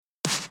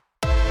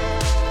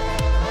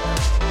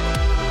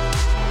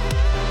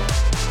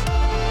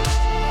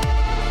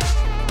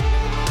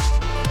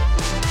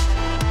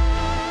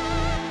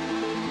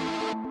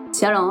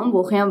שלום,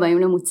 ברוכים הבאים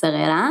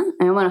למוצרלה.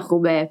 היום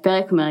אנחנו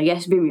בפרק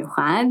מרגש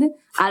במיוחד.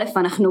 א',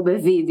 אנחנו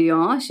בווידאו,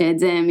 שאת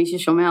זה מי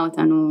ששומע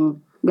אותנו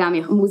גם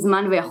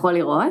מוזמן ויכול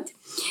לראות.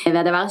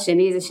 והדבר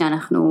השני זה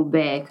שאנחנו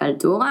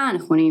בקלטורה,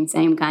 אנחנו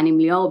נמצאים כאן עם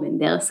ליאור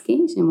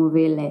בנדרסקי,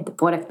 שמוביל את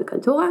הפרודקט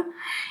בקלטורה.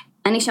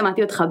 אני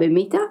שמעתי אותך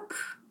במיטאפ,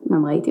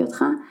 גם ראיתי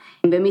אותך,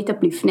 במיטאפ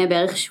לפני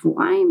בערך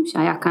שבועיים,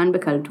 שהיה כאן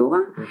בקלטורה,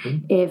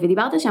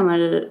 ודיברת שם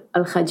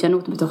על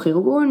חדשנות בתוך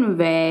ארגון,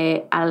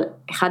 ועל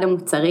אחד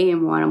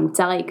המוצרים, או על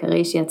המוצר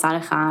העיקרי שיצא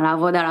לך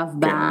לעבוד עליו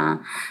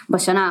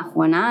בשנה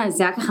האחרונה.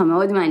 זה היה ככה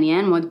מאוד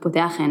מעניין, מאוד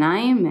פותח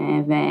עיניים,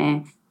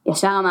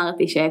 וישר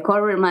אמרתי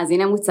שכל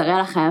מאזיני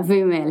מוצרלה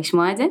חייבים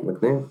לשמוע את זה.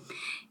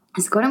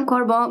 אז קודם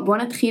כל בוא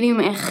נתחיל עם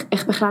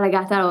איך בכלל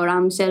הגעת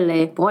לעולם של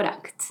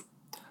פרודקט.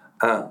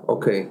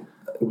 אוקיי.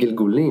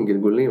 גלגולים,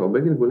 הרבה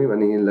גלגולים.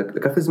 אני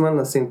לקח לי זמן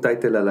לשים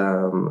טייטל על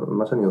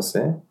מה שאני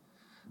עושה.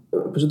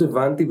 פשוט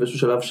הבנתי באיזשהו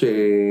שלב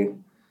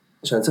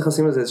שאני צריך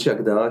לשים לזה איזושהי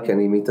הגדרה, כי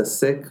אני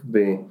מתעסק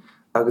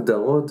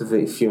בהגדרות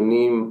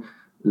ואפיונים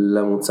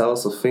למוצר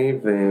הסופי,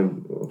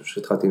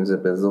 ופשוט התחלתי עם זה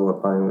באזור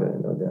 2000,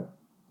 לא יודע,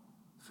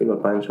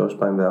 אפילו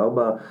 2003-2004,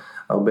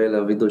 הרבה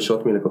להביא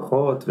דרישות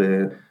מלקוחות,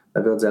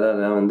 להעביר את זה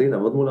ל-R&D,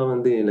 לעבוד מול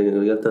R&D,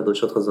 להגיע את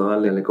הדרישות חזרה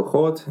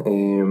ללקוחות.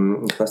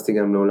 נכנסתי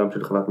גם לעולם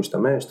של חברת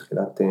משתמש,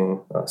 תחילת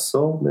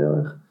העשור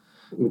בערך,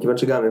 מכיוון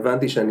שגם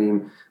הבנתי שאני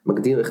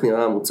מגדיר איך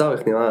נראה המוצר,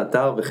 איך נראה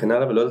האתר וכן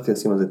הלאה, ולא ידעתי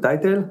לשים על זה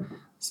טייטל.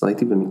 אז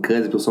ראיתי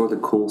במקרה, זה פרסומת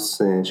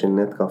לקורס של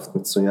נטקראפט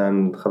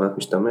מצוין, חברת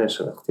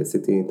משתמש,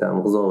 עשיתי את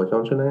המחזור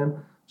הראשון שלהם,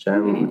 שהיה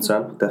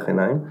מצוין, פותח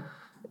עיניים.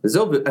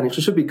 וזהו, אני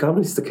חושב שבעיקר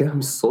להסתכל על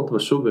משרות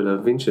בשוק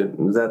ולהבין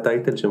שזה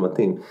הטייטל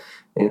שמתאים.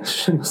 אני חושב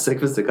שאני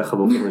עוסק בזה ככה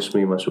באופן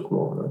רשמי, משהו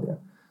כמו, לא יודע,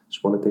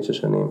 8-9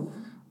 שנים.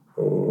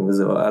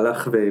 וזהו,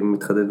 הלך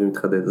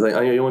ומתחדד.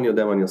 היום אני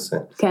יודע מה אני עושה.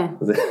 כן.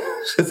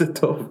 שזה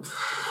טוב.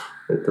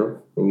 זה טוב,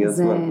 הגיע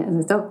הזמן.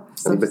 זה טוב.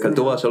 אני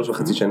בקלטורה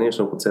 3.5 שנים, יש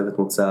לנו צוות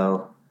מוצר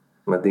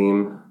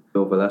מדהים,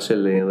 בהובלה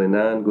של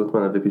רנן,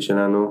 גוטמן, ה-VP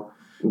שלנו.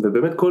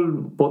 ובאמת כל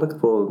פרודקט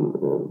פה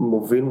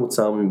מוביל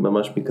מוצר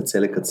ממש מקצה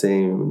לקצה,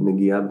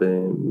 נגיעה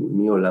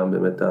מעולם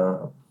באמת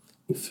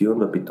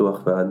האפיון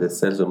והפיתוח ועד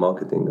סיילס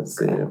ומרקטינג.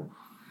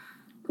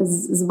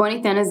 אז בוא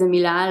ניתן איזה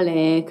מילה על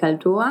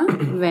קלטורה,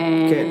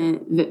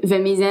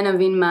 ומזה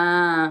נבין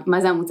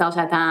מה זה המוצר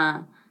שאתה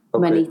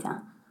בנית.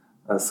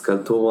 אז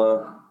קלטורה,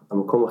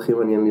 המקום הכי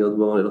מעניין להיות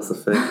בו, ללא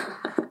ספק.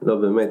 לא,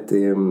 באמת,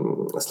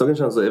 הסלוגן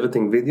שלנו זה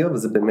everything video,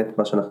 וזה באמת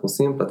מה שאנחנו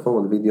עושים,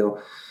 פלטפורמת וידאו,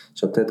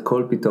 שנותנת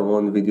כל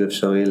פתרון וידאו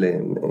אפשרי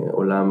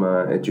לעולם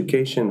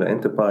ה-education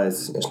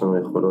וה-enterprise. יש לנו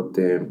יכולות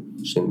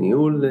של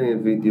ניהול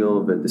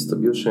וידאו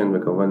ו-distribution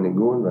וכמובן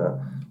ניגון,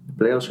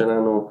 והפלייר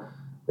שלנו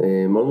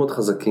מאוד מאוד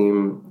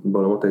חזקים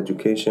בעולמות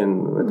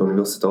ה-education, את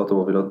האוניברסיטאות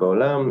המובילות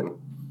בעולם,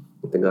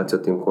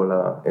 אינטגרציות עם כל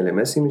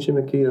ה-LMSים מי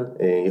שמכיר,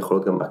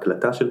 יכולות גם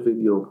הקלטה של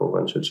וידאו,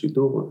 כמובן של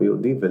שידור,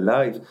 VOD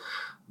ולייב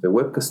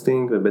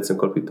ווובקאסטינג, ובעצם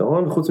כל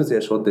פתרון. וחוץ מזה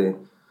יש עוד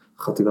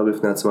חטיבה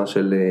בפני עצמה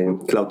של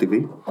Cloud TV,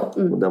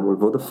 עבודה מול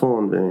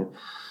וודאפון,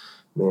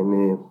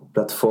 ומעין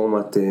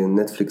פלטפורמת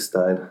נטפליקס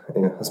סטייל.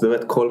 אז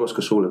באמת כל מה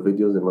שקשור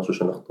לוידאו זה משהו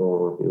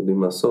שאנחנו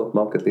יודעים לעשות,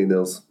 מרקט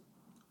לידרס.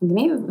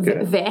 מגניב,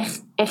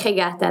 ואיך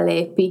הגעת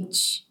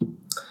לפיץ'?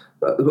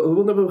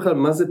 בואו נדבר בכלל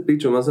מה זה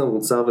פיץ' ומה זה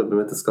המוצר,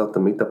 ובאמת הזכרת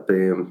מיטאפ.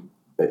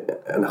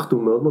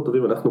 אנחנו מאוד מאוד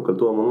טובים, אנחנו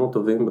קלטורה מאוד מאוד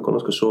טובים בכל מה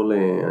שקשור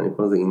אני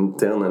קורא לזה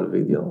אינטרנל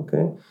וידאו,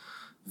 אוקיי?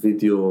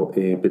 וידאו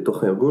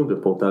בתוך הארגון,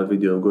 בפורטל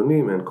וידאו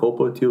ארגונים, אין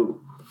קורפורטיוב,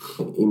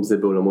 אם זה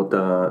בעולמות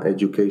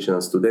ה-education,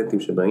 הסטודנטים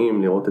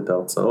שבאים לראות את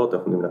ההרצאות,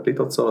 אנחנו יודעים להקליט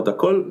הרצאות,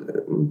 הכל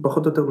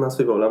פחות או יותר נעשה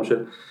סביב העולם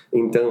של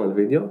אינטרנל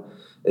וידאו,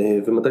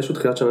 ומתישהו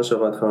תחילת שנה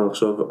שעברה התחלנו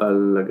לחשוב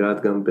על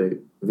לגעת גם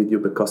בוידאו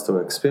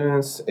ב-customer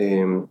experience,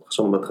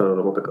 חשבנו בהתחלה על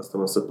עולמות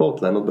ה-customer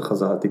support, לענות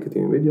בחזרה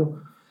טיקטים עם וידאו,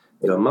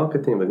 גם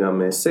מרקטינג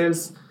וגם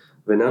סיילס,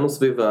 ונענו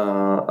סביב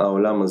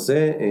העולם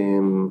הזה,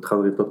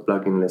 התחלנו לבנות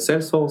פלאגין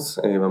לסיילספורס,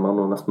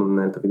 ואמרנו אנחנו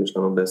ננהל את הוידאו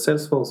שלנו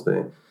בסיילספורס,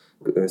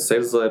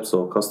 וסיילס רפס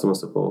או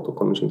customer support, או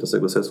כל מי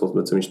שמתעסק בסיילספורס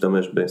בעצם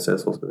משתמש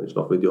בסיילספורס כדי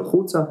לשלוח וידאו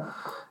החוצה,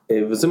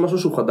 וזה משהו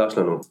שהוא חדש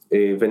לנו.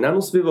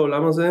 ונענו סביב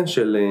העולם הזה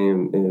של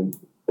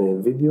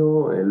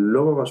וידאו,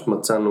 לא ממש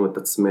מצאנו את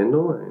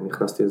עצמנו,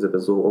 נכנסתי לזה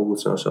באזור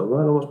אוגוסט שנה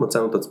שעברה, לא ממש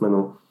מצאנו את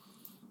עצמנו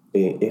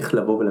איך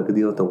לבוא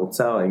ולהגדיר את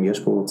המוצר, האם יש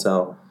פה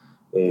מוצר,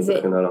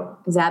 וכן הלאה.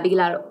 זה היה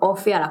בגלל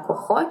אופי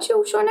הלקוחות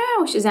שהוא שונה,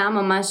 או שזה היה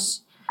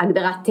ממש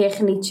הגדרה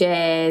טכנית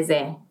שזה,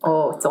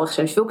 או צורך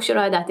של שוק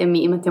שלא ידעתם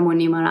אם אתם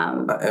עונים עליו?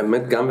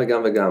 האמת גם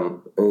וגם וגם.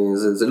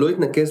 זה לא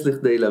התנקז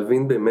לכדי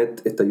להבין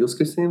באמת את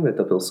היוסקייסים ואת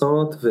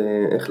הפרסונות,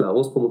 ואיך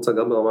להרוס פה מוצר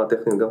גם ברמה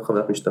הטכנית, גם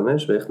חוויית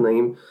משתמש, ואיך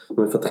נעים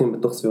ומפתחים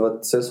בתוך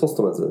סביבת סיילספורס, זאת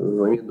אומרת, זה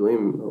דברים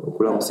ידועים,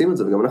 כולם עושים את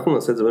זה, וגם אנחנו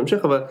נעשה את זה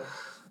בהמשך, אבל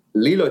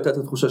לי לא הייתה את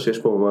התחושה שיש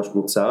פה ממש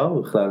מוצר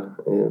בכלל,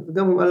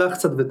 וגם הלך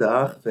קצת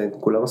ודאח,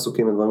 וכולם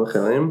עסוקים בדברים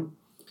אחרים,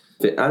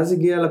 ואז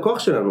הגיע לקוח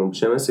שלנו,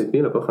 בשם SAP,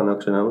 לקוח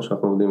ענק שלנו,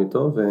 שאנחנו עובדים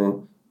איתו,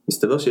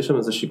 ומסתבר שיש שם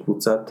איזושהי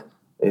קבוצת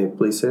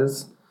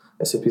פרי-סיילס,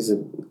 SAP זה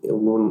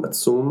ארגון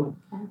עצום,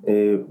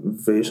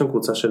 ויש שם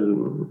קבוצה של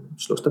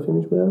 3,000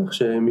 איש בערך,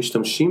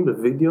 שמשתמשים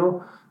בווידאו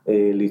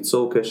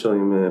ליצור קשר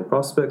עם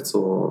פרוספקטס,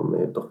 או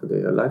תוך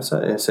כדי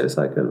ה-sales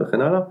cycle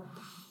וכן הלאה,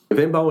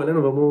 והם באו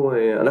אלינו ואמרו,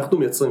 אנחנו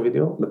מייצרים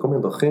וידאו בכל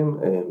מיני דרכים,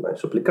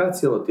 יש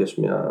אפליקציות, יש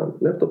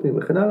מהלפטופים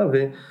וכן הלאה,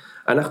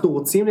 ואנחנו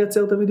רוצים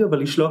לייצר את הוידאו, אבל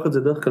לשלוח את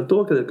זה דרך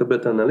קלטורה, כדי לקבל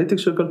את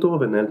האנליטיקס של קלטורה,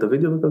 ולנהל את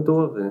הוידאו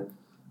בקלטורה,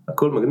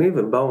 והכל מגניב,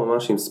 והם באו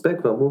ממש עם ספק,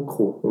 ואמרו,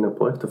 קחו, הנה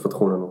הפרויקט,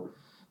 תפתחו לנו.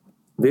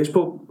 ויש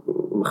פה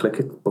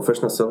מחלקת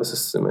פרופשנל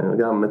סרוויסס,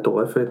 גם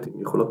מטורפת,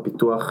 עם יכולות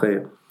פיתוח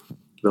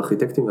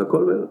וארכיטקטים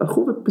והכל,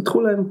 והלכו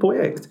ופיתחו להם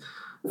פרויקט.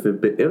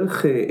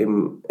 ובערך,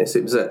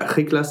 זה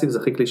הכי קלאסי וזה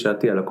הכי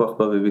קלישאתי, הלקוח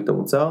בא והביא את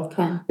המוצר,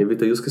 הביא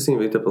את היוסקסים,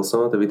 הביא את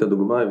הפרסונות, הביא את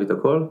הדוגמה, הביא את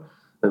הכל,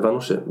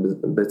 הבנו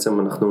שבעצם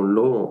אנחנו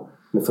לא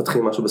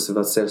מפתחים משהו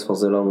בסביבת סיילספורס,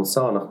 זה לא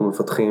המוצר, אנחנו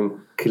מפתחים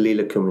כלי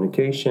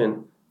לקומיוניקיישן,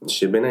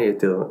 שבין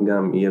היתר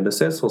גם יהיה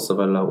בסיילספורס,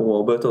 אבל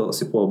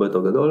הסיפור הרבה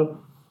יותר גדול,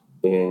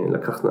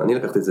 אני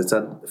לקחתי את זה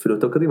צעד אפילו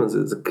יותר קדימה,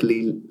 זה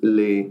כלי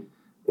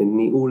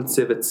לניהול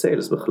צוות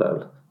סיילס בכלל.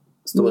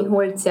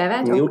 ניהול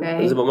צוות,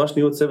 אוקיי. זה ממש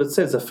ניהול צוות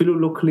סיילס, זה אפילו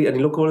לא כלי,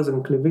 אני לא קורא לזה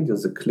כלי וידאו,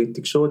 זה כלי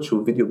תקשורת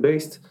שהוא וידאו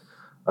בייסט,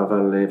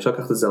 אבל אפשר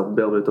לקחת את זה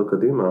הרבה יותר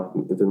קדימה,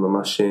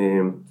 וממש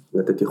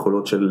לתת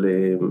יכולות של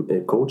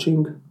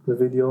קואוצ'ינג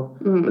בווידאו,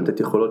 לתת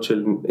יכולות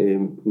של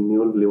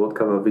ניהול, לראות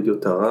כמה וידאו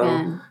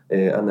תרם,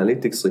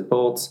 אנליטיקס,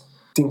 ריפורטס,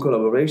 טים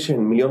קולאבוריישן,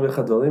 מיליון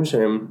ואחד דברים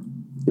שהם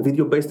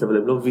וידאו בייסט, אבל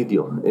הם לא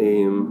וידאו.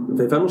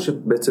 והבנו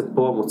שבעצם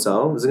פה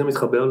המוצר, וזה גם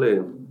מתחבר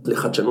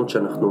לחדשנות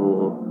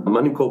שאנחנו,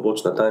 מה נמכור בעוד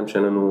שנתיים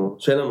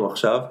שאין לנו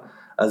עכשיו,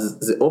 אז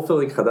זה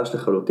אופרינג חדש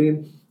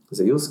לחלוטין,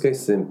 זה use case,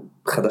 זה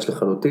חדש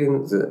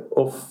לחלוטין, זה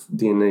אוף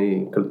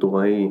DNA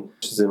קלטוראי,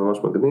 שזה ממש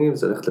מגניב,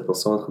 זה ללכת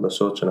לפרסונות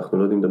חדשות שאנחנו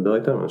לא יודעים לדבר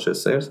איתן, אנשי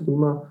סיילס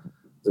לדוגמה,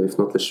 זה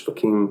לפנות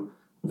לשווקים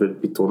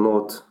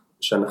ולפתרונות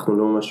שאנחנו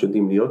לא ממש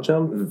יודעים להיות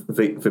שם,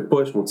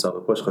 ופה יש מוצר,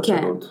 ופה יש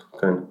חדשנות.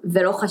 כן.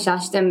 ולא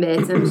חששתם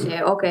בעצם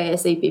שאוקיי,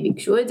 SAP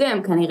ביקשו את זה,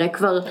 הם כנראה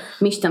כבר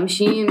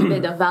משתמשים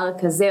בדבר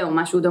כזה או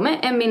משהו דומה,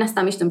 הם מן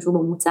הסתם השתמשו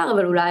במוצר,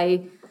 אבל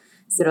אולי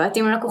זה לא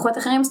יתאים ללקוחות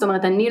אחרים, זאת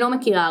אומרת, אני לא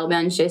מכירה הרבה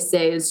אנשי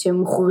סיילס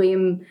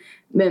שמוכרים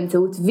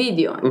באמצעות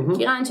וידאו, אני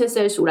מכירה אנשי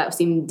סיילס שאולי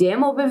עושים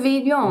דמו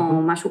בווידאו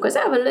או משהו כזה,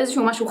 אבל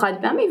איזשהו משהו חד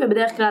פעמי,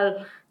 ובדרך כלל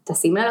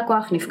טסים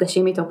ללקוח,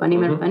 נפגשים איתו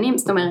פנים אל פנים,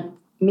 זאת אומרת,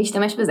 מי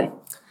ישתמש בזה?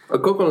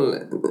 קודם כל,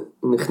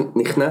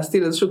 נכנסתי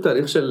לאיזשהו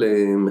תהליך של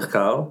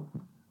מחקר,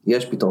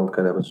 יש פתרונות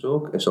כאלה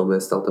בשוק, יש הרבה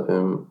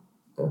סטרטאפים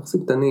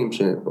יחסית קטנים,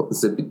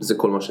 שזה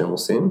כל מה שהם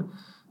עושים,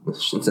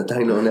 זה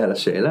עדיין לא עונה על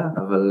השאלה,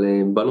 אבל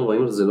באנו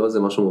ראינו שזה לא איזה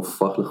משהו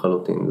מופרך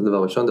לחלוטין, זה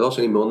דבר ראשון, דבר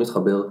שני מאוד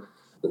מתחבר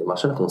למה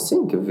שאנחנו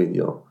עושים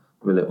כווידאו,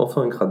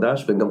 ולאופרינג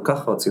חדש, וגם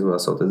ככה רצינו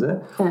לעשות את זה.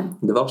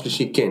 דבר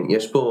שלישי, כן,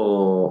 יש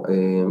פה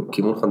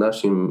כיוון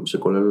חדש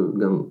שכולל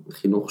גם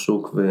חינוך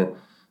שוק,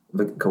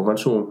 וכמובן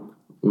שהוא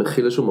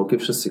מכיל איזשהו מרכיב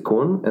של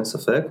סיכון, אין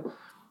ספק,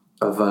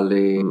 אבל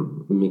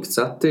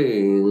מקצת,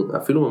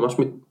 אפילו ממש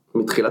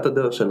מתחילת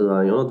הדרך של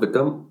רעיונות,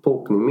 וגם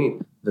פה פנימי,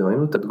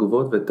 וראינו את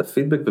התגובות ואת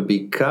הפידבק,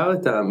 ובעיקר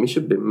את מי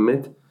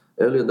שבאמת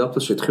early adopters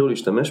שהתחילו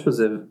להשתמש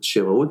בזה,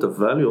 שראו את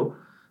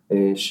ה-value,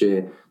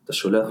 שאתה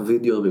שולח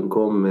וידאו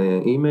במקום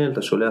אימייל,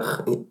 אתה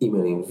שולח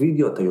אימייל עם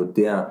וידאו, אתה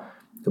יודע,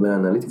 אתה יודע,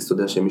 אנליטיקס, אתה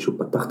יודע שמישהו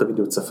פתח את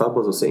הוידאו, צפה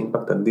בו, זה עושה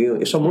אימפקט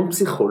אדיר, יש המון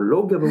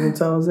פסיכולוגיה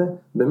במוצר הזה,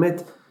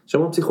 באמת, יש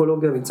המון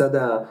פסיכולוגיה מצד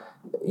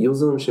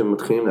היוזרים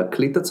שמתחילים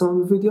להקליט את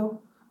עצמם בווידאו,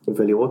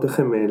 ולראות איך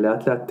הם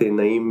לאט לאט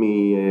נעים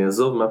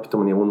מעזוב, מה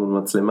פתאום אני אמרו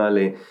מצלמה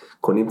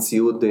לקונים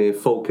ציוד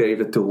 4K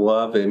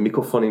ותאורה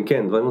ומיקרופונים,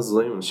 כן, דברים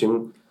עזורים,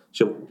 אנשים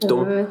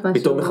שפתאום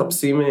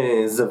מחפשים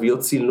זוויות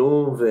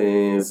צילום,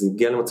 וזה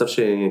הגיע למצב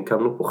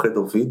שקמנו פה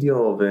חדר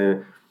וידאו,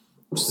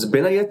 וזה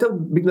בין היתר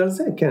בגלל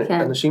זה, כן,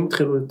 אנשים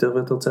התחילו יותר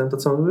ויותר לציין את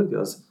עצמם בווידאו,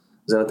 אז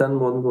זה נתן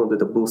מאוד מאוד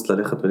את הבוסט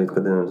ללכת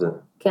ולהתקדם עם זה.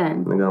 כן.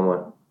 לגמרי.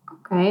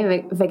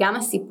 אוקיי, וגם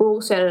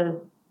הסיפור של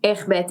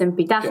איך בעצם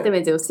פיתחתם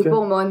את זה, הוא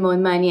סיפור מאוד מאוד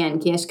מעניין,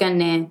 כי יש כאן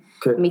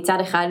מצד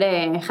אחד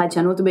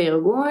חדשנות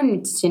בארגון,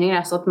 מצד שני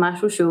לעשות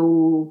משהו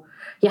שהוא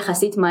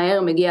יחסית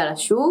מהר מגיע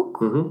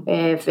לשוק,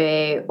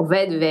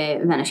 ועובד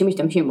ואנשים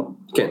משתמשים בו.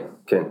 כן,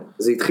 כן.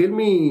 זה התחיל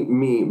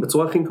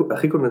בצורה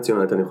הכי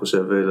קונבנציונלית, אני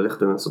חושב,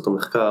 ללכת ולעשות את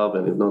המחקר,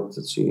 ולבנות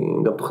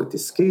גם תוכנית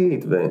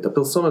עסקית, ואת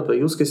הפרסונות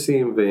והיוז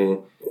קייסים,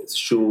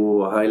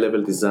 ואיזשהו high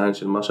level design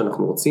של מה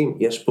שאנחנו רוצים.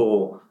 יש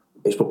פה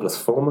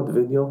פלטפורמת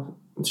וידאו,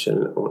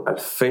 של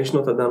אלפי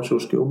שנות אדם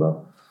שהושקיעו בה,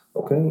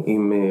 אוקיי?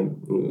 עם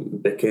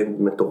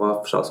בקאנד מטורף,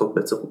 אפשר לעשות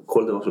בעצם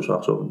כל דבר שאפשר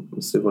לחשוב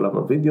מסביב עולם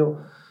הוידאו,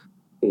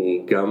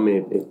 גם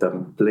את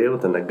הפלייר,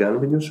 את הנגן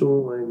וידאו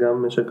שהוא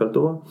גם של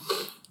קלטורה,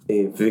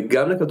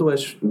 וגם לקלטורה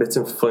יש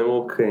בעצם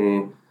פריימוורק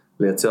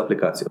לייצר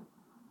אפליקציות.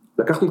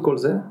 לקחנו את כל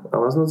זה,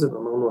 ארזנו את זה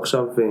ואמרנו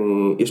עכשיו,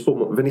 יש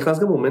פה, ונכנס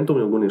גם מומנטום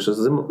ארגוני,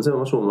 שזה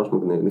ממש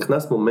מגניב,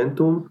 נכנס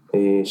מומנטום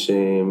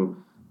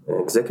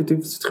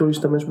אקזקיוטיבס התחילו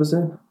להשתמש בזה,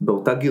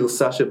 באותה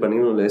גרסה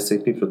שבנינו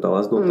ל-SAP, פשוט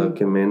ארזנו אותה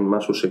כמעין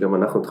משהו שגם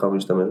אנחנו התחלנו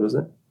להשתמש בזה,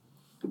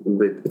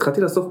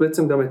 והתחלתי לאסוף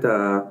בעצם גם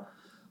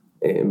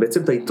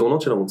את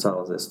היתרונות של המוצר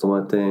הזה, זאת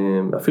אומרת,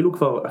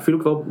 אפילו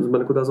כבר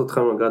בנקודה הזאת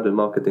התחלנו לגעת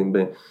במרקטינג,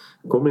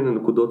 בכל מיני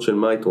נקודות של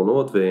מה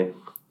היתרונות,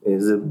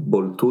 זה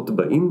בולטות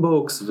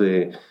באינבוקס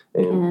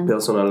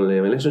ופרסונל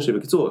ריליישנשיפ.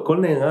 בקיצור, הכל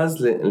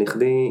נארז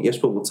לכדי, יש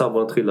פה מוצר,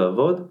 בוא נתחיל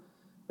לעבוד,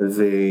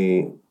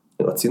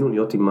 ורצינו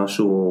להיות עם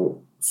משהו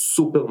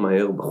סופר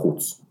מהר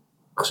בחוץ.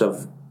 עכשיו,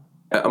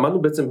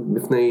 עמדנו בעצם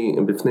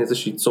בפני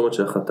איזושהי צומת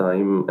של החלטה,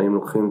 האם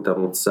לוקחים את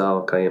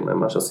המוצר קיים,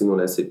 מה שעשינו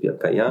ל-SAP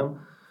הקיים,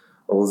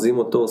 אורזים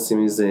אותו,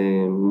 עושים איזה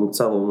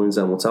מוצר, אומרים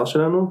זה המוצר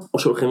שלנו, או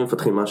שהולכים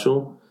ומפתחים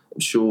משהו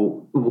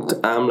שהוא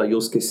מותאם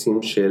ל-use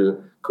cases של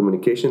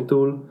communication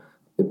tool,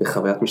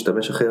 בחוויית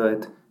משתמש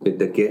אחרת,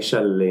 בדגש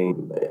על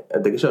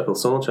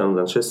הפרסונות שלנו,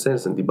 זה אנשי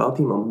סיילס, אני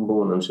דיברתי עם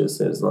המון אנשי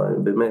סיילס,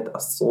 באמת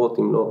עשרות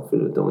אם לא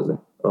אפילו יותר מזה,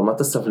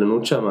 רמת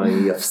הסבלנות שם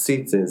היא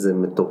אפסית, זה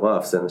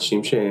מטורף, זה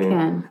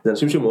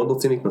אנשים שמאוד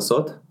רוצים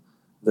להתנסות,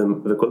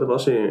 וכל דבר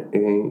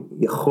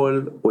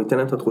שיכול, או ייתן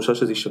להם את התחושה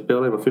שזה ישפר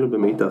להם אפילו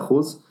ב100%,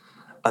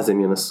 אז הם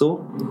ינסו,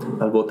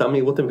 אבל באותה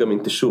מהירות הם גם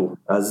ינטשו,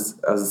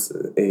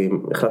 אז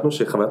החלטנו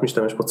שחוויית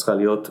משתמש פה צריכה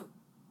להיות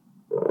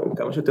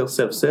כמה שיותר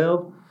סלף-סרב,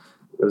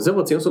 וזהו,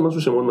 רצינו לעשות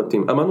משהו שמאוד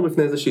מתאים. אמרנו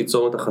לפני איזושהי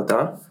צומת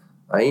החלטה,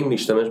 האם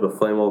להשתמש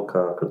בפריימוורק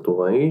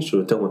הקלטוראי,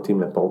 שהוא יותר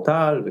מתאים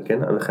לפורטל וכן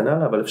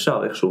הלאה, אבל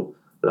אפשר איכשהו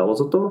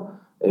לארוז אותו,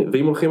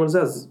 ואם הולכים על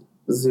זה, אז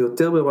זה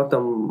יותר ברמת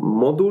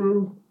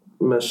המודול,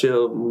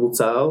 מאשר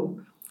מוצר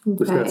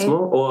בפני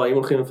עצמו, או האם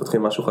הולכים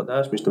ומפתחים משהו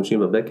חדש, משתמשים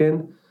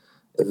בבקאנד,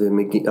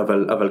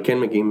 אבל כן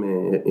מגיעים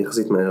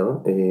יחסית מהר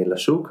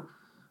לשוק.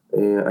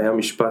 היה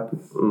משפט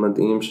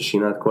מדהים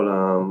ששינה את כל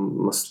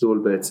המסלול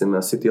בעצם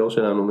מה-CTO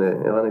שלנו,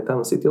 מהרן איתם,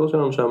 ה-CTO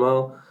שלנו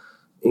שאמר,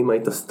 אם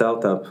היית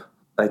סטארטאפ,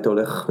 היית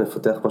הולך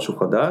לפתח משהו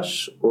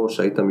חדש, או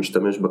שהיית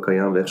משתמש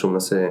בקיים ואיכשהו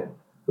מנסה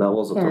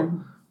לארוז אותו.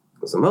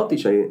 אז אמרתי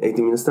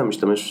שהייתי מן הסתם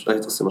משתמש,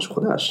 הייתי עושה משהו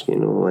חדש,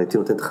 כאילו הייתי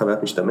נותן את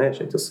חוויית משתמש,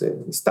 הייתי עושה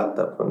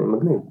סטארטאפ, אני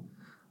מגניב.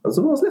 אז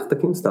הוא אומר, אז לך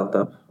תקים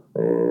סטארטאפ,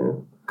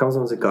 כמה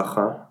זמן זה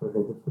ככה,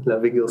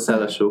 להביא גרסה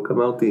לשוק,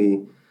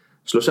 אמרתי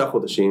 3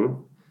 חודשים,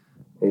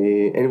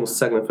 אין לי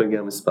מושג מאיפה הגיע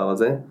המספר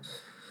הזה,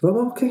 והוא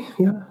אמר אוקיי,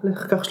 יאללה,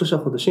 לך קח 3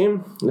 חודשים,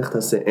 לך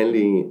תעשה, אין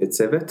לי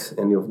צוות,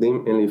 אין לי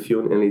עובדים, אין לי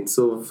אפיון, אין לי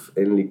עיצוב,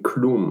 אין לי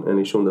כלום, אין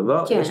לי שום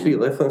דבר, יש לי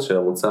רפרנס של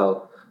המוצר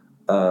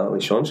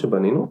הראשון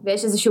שבנינו.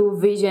 ויש איזשהו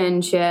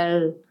ויז'ן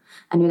של,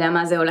 אני יודע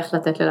מה זה הולך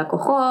לתת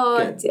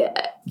ללקוחות,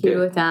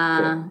 כאילו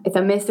את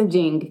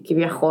המסג'ינג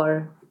כביכול,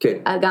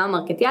 גם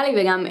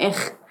המרקטיאלי וגם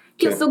איך,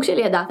 כאילו סוג של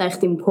ידעת איך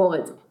תמכור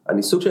את זה.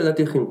 אני סוג של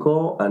ידעתי איך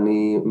למכור,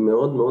 אני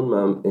מאוד מאוד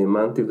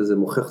האמנתי וזה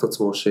מוכיח את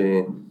עצמו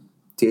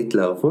שתהיה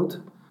התלהבות.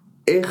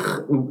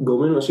 איך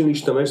גורמים לאנשים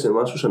להשתמש, זה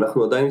משהו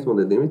שאנחנו עדיין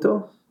מתמודדים איתו.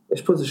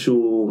 יש פה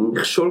איזשהו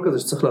מכשול כזה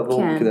שצריך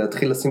לעבור כדי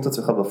להתחיל לשים את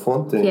עצמך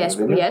בפרונט.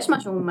 יש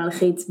משהו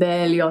מלחיץ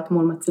בלהיות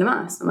מול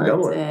מצלמה, זאת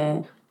אומרת.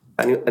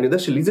 אני יודע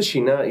שלי זה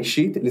שינה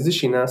אישית, לי זה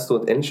שינה, זאת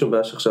אומרת, אין לי שום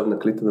בעיה שעכשיו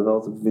נקליט את הדבר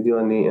הזה בווידאו,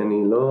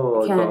 אני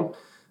לא...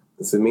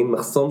 זה מין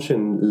מחסום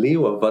שלי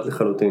הוא עבד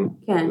לחלוטין,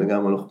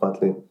 לגמרי לא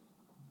אכפת לי.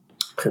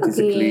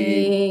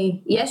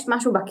 יש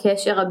משהו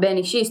בקשר הבין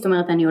אישי, זאת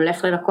אומרת אני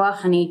הולך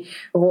ללקוח, אני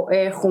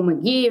רואה איך הוא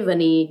מגיב,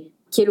 אני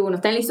כאילו הוא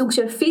נותן לי סוג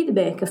של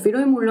פידבק, אפילו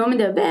אם הוא לא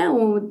מדבר,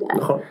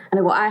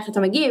 אני רואה איך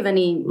אתה מגיב,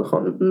 אני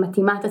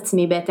מתאימה את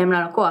עצמי בהתאם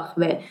ללקוח,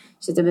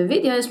 ושזה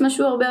בווידאו יש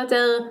משהו הרבה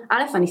יותר,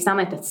 א' אני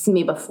שמה את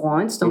עצמי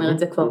בפרונט, זאת אומרת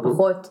זה כבר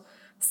פחות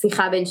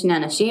שיחה בין שני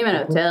אנשים, אלא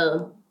יותר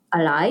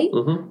עליי,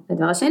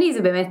 והדבר השני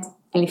זה באמת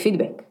אין לי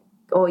פידבק,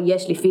 או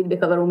יש לי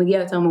פידבק אבל הוא מגיע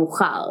יותר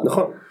מאוחר.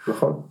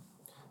 נכון.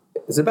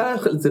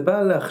 זה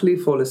בא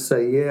להחליף או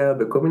לסייע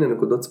בכל מיני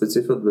נקודות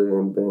ספציפיות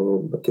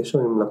בקשר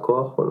עם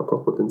לקוח או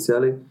לקוח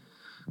פוטנציאלי,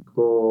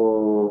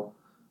 כמו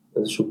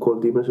איזשהו קול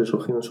דימל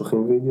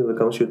ששולחים וידאו,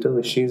 וכמה שיותר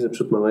אישי זה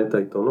פשוט מראה את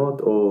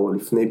היתרונות, או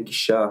לפני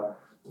פגישה,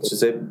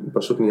 שזה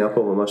פשוט נהיה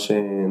פה ממש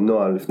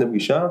נועל, לפני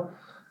פגישה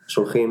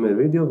שולחים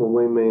וידאו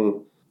ואומרים,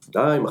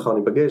 מחר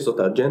ניפגש, זאת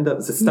האג'נדה,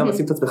 זה סתם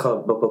לשים את עצמך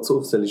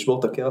בפרצוף, זה לשבור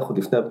את הקרח עוד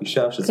לפני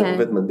הפגישה, שזה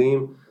עובד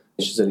מדהים,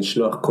 שזה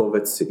לשלוח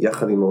קובץ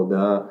יחד עם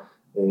ההודעה,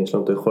 יש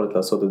לנו את היכולת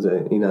לעשות את זה,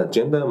 הנה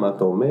האג'נדה, מה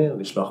אתה אומר,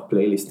 לשלוח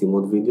פלייליסט עם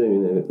עוד וידאו,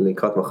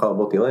 לקראת מחר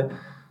בוא תראה,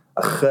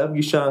 אחרי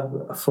הפגישה,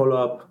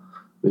 הפולו-אפ,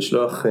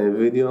 לשלוח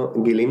וידאו,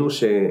 גילינו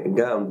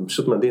שגם,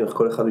 פשוט מדהים, איך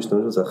כל אחד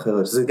משתמש בזה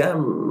אחרת, שזה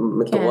גם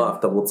מטורף,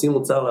 אתה מוציא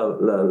מוצר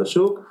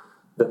לשוק,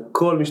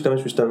 וכל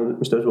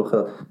משתמש בו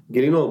אחרת.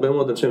 גילינו הרבה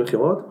מאוד אנשי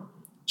מכירות,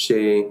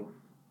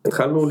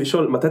 שהתחלנו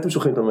לשאול, מתי אתם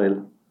שולחים את המייל?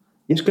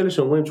 יש כאלה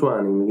שאומרים, תשמע,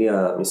 אני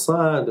מגיע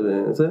למשרד,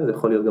 וזה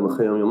יכול להיות גם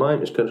אחרי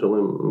יום-יומיים, יש כאלה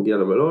שאומרים, מגיע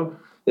למלון,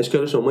 יש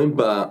כאלה שאומרים,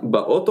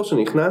 באוטו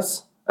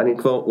שנכנס, אני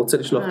כבר רוצה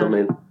לשלוח את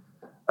המייל.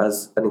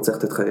 אז אני צריך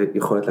לתת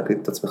יכולת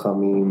להקליט את עצמך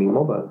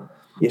ממובייל.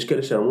 יש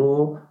כאלה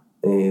שאמרו,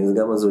 זה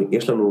גם הזוי,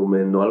 יש לנו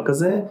נוהל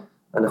כזה,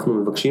 אנחנו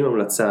מבקשים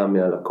המלצה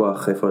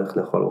מהלקוח איפה הולך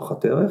לאכול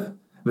ארוחת ערב,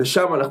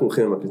 ושם אנחנו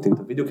הולכים ומקליטים את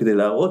הוידאו, כדי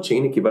להראות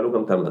שהנה קיבלנו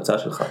גם את ההמלצה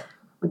שלך.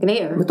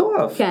 מגניב.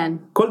 מטורף. כן.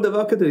 כל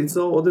דבר כדי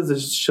ליצור עוד איזה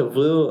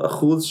שבריר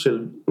אחוז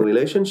של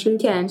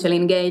ריליישנשיפ. כן, של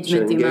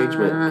אינגייג'מנט.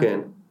 כן.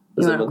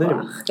 זה מדהים.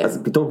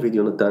 אז פתאום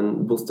וידאו נתן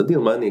בוסט אדיר,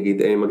 מה אני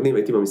אגיד, מגניב,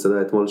 הייתי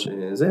במסעדה אתמול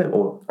שזה,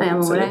 או אני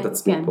מצלם את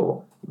עצמי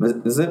פה.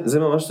 וזה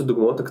ממש את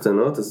הדוגמאות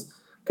הקטנות, אז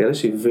כאלה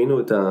שהבינו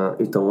את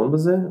היתרון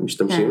בזה,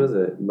 משתמשים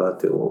בזה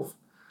בטירוף.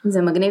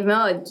 זה מגניב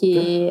מאוד,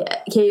 כי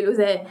כאילו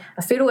זה,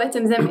 אפילו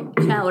בעצם זה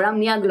שהעולם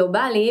נהיה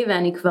גלובלי,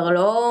 ואני כבר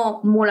לא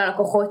מול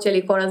הלקוחות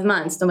שלי כל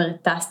הזמן, זאת אומרת,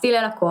 טסתי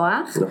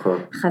ללקוח,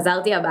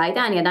 חזרתי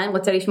הביתה, אני עדיין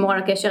רוצה לשמור על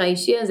הקשר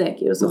האישי הזה,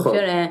 כאילו סוג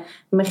של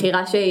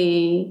מחירה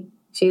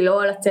שהיא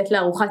לא לצאת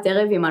לארוחת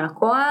ערב עם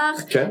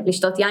הלקוח,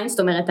 לשתות יין, זאת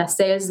אומרת,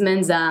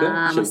 הסיילסמן זה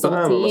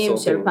המסורתיים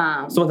של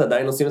פעם. זאת אומרת,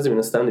 עדיין עושים את זה מן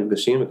הסתם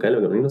נפגשים וכאלה,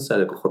 וגם אני נוסע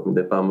ללקוחות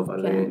מדי פעם,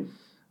 אבל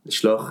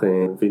לשלוח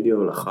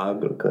וידאו לחג,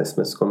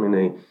 לקריסמס, כל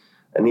מיני,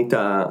 אני את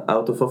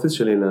ה-out of office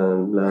שלי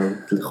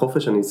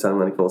לחופש אני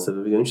שם, אני כבר עושה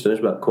בווידאו, אני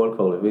משתמש בהכל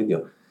כבר לוידאו.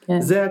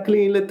 זה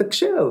הכלי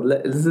לתקשר,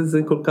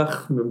 זה כל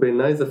כך,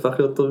 בעיניי זה הפך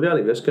להיות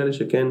טריוויאלי, ויש כאלה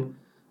שכן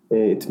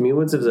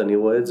התמיעו את זה, ואני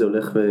רואה את זה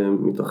הולך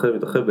ומתרחב,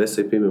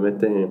 ב-SAP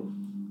באמת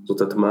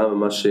זאת התמאה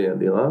ממש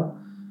אדירה.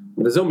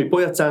 וזהו,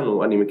 מפה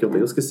יצאנו, אני מכיר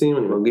ביוסקסים,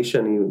 אני מרגיש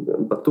שאני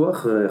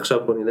בטוח, ועכשיו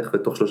בוא נלך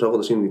בתוך 3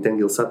 חודשים, ניתן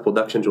גרסת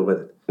פרודקשן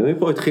שעובדת.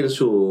 ומפה התחיל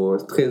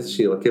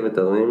איזושהי רכבת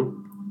הרים,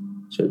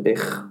 של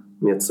איך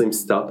מייצרים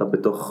סטארטאפ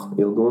בתוך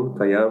ארגון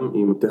קיים,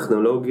 עם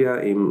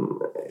טכנולוגיה, עם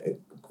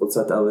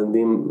קבוצת R&D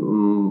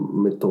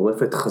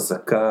מטורפת,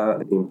 חזקה,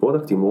 עם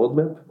פרודקט, עם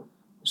רודמפ,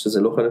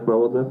 שזה לא חלק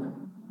מהרודמפ.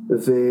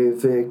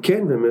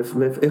 וכן,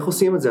 ואיך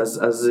עושים את זה?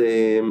 אז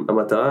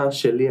המטרה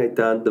שלי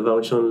הייתה דבר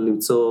ראשון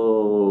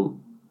למצוא,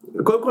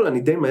 קודם כל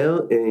אני די מהר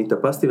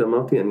התאפסתי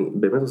ואמרתי, אני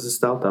באמת עושה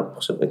סטארט-אפ,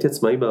 עכשיו הייתי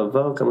עצמאי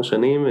בעבר כמה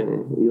שנים,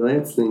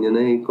 יועץ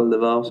לענייני כל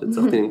דבר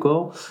שצריכתי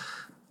למכור,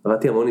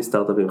 עבדתי המון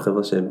סטארט-אפים,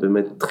 חבר'ה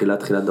שבאמת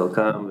תחילת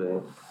דרכם,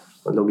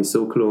 ועוד לא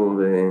גיסו כלום,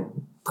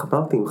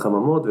 והתחברתי עם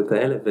חממות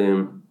וכאלה,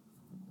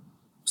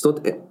 זאת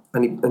אומרת,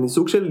 אני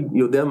סוג של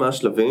יודע מה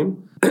השלבים,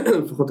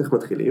 לפחות איך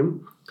מתחילים,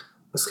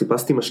 אז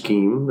חיפשתי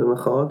משקיעים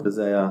במחאות,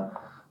 וזה היה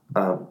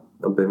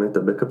באמת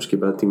הבקאפ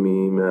שקיבלתי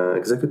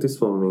מהאקזקיוטיב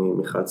פורם,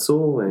 מיכל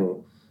צור,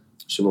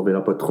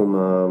 שמובילה פה את תחום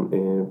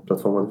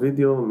הפלטפורמת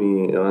וידאו,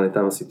 מרעיון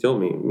הייתה ה-CTO,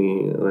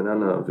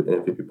 מרעיון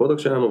ה-VP פרודקט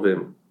שלנו,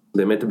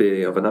 ובאמת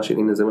בהבנה של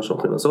הנה זה מה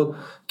שאנחנו לעשות.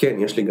 כן,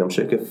 יש לי גם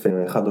שקף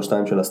 1 או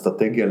 2 של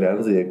אסטרטגיה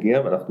לאן זה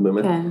יגיע, ואנחנו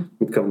באמת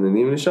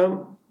מתכווננים לשם,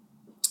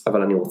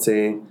 אבל אני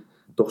רוצה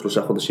תוך 3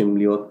 חודשים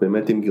להיות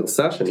באמת עם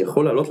גרסה שאני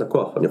יכול לעלות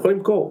לקוח, אני יכול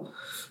למכור.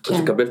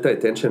 אז לקבל את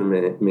האטנשן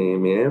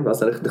מהם,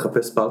 ואז ללכת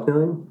לחפש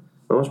פרטנרים,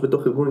 ממש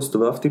בתוך ארגון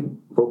הסתובבתי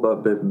פה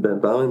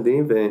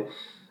ב-R&D,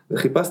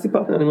 וחיפשתי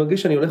פרטנר, אני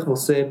מרגיש שאני הולך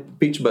ועושה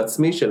פיץ'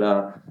 בעצמי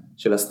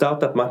של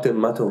הסטארט-אפ, מה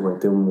אתם אומרים,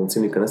 אתם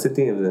רוצים להיכנס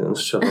איתי, ואני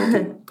ששברתי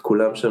את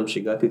כולם שם,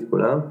 שיגעתי את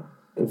כולם,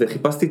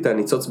 וחיפשתי את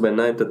הניצוץ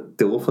בעיניים, את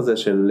הטירוף הזה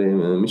של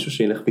מישהו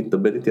שילך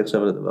להתאבד איתי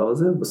עכשיו על הדבר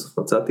הזה, בסוף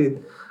מצאתי את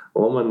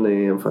רומן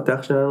המפתח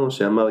שלנו,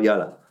 שאמר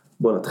יאללה,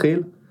 בוא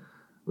נתחיל,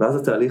 ואז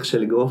התהליך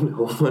של לגרום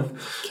לרומן,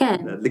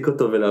 להדליק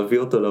אותו ולהביא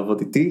אותו לעבוד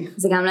איתי.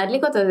 זה גם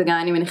להדליק אותו, זה גם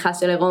אני מניחה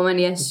שלרומן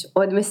יש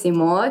עוד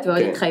משימות ועוד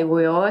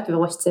התחייבויות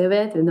וראש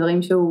צוות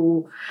ודברים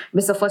שהוא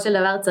בסופו של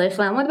דבר צריך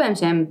לעמוד בהם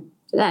שהם,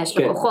 אתה יודע, יש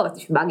לקוחות,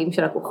 יש באגים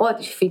של לקוחות,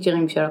 יש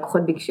פיצ'רים של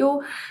לקוחות ביקשו,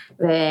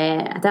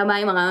 ואתה בא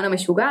עם הרעיון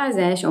המשוגע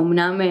הזה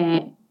שאומנם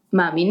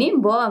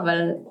מאמינים בו, אבל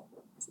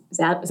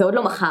זה עוד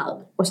לא מחר,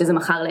 או שזה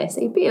מחר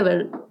ל-SAP,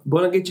 אבל...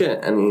 בוא נגיד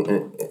שאני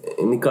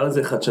נקרא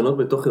לזה חדשנות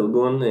בתוך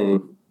ארגון,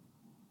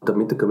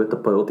 תמיד תקבל את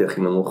הפריוריטי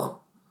הכי נמוך.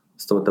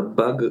 זאת אומרת,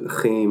 הבאג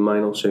הכי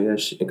מיינור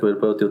שיש, יקבל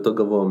פריוריטי יותר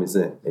גבוה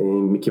מזה.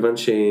 מכיוון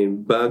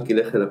שבאג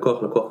ילך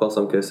ללקוח, לקוח כבר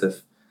שם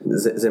כסף.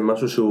 זה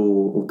משהו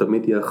שהוא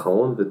תמיד יהיה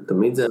אחרון,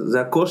 ותמיד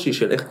זה הקושי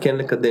של איך כן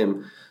לקדם.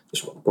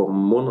 יש פה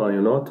המון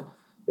רעיונות,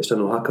 יש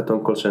לנו הקטון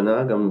כל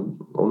שנה, גם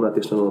עוד מעט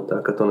יש לנו את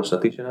הקטון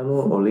השנתי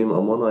שלנו, עולים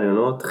המון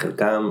רעיונות,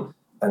 חלקם,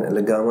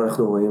 לגמרי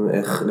אנחנו רואים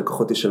איך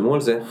לקוחות ישלמו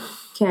על זה.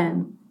 כן.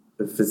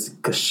 וזה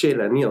קשה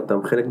להניע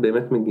אותם, חלק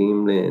באמת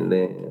מגיעים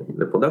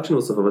לפרודקשן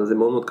בסוף, אבל זה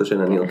מאוד מאוד קשה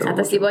להניע אותם. אחת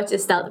הסיבות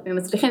שסטארט-אפים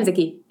מצליחים זה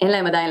כי אין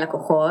להם עדיין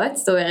לקוחות,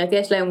 זאת אומרת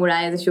יש להם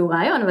אולי איזשהו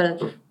רעיון, אבל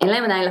אין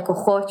להם עדיין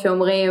לקוחות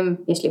שאומרים,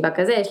 יש לי בא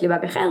כזה, יש לי בא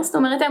אחר, זאת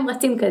אומרת הם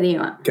רצים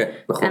קדימה. כן,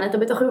 נכון. כאן אתה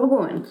בתוך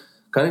ארגון.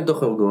 כאן אני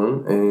בתוך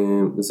ארגון,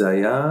 זה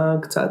היה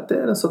קצת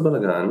לעשות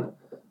בלגן,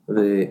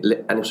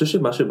 ואני חושב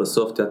שמה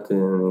שבסוף,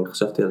 אני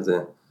חשבתי על זה,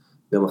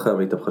 גם אחרי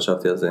המיטב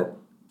חשבתי על זה,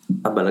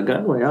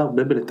 הבלגן הוא היה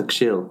הרבה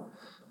בלתקשר,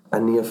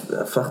 אני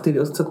הפכתי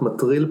להיות קצת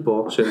מטריל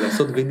פה, של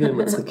לעשות וידאוים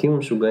מצחיקים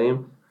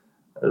ומשוגעים,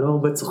 לא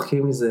הרבה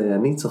צוחקים מזה,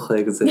 אני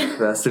צוחק,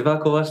 והסביבה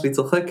הקרובה שלי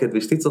צוחקת,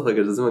 ואשתי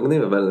צוחקת, זה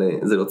מגניב, אבל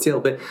זה להוציא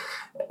הרבה,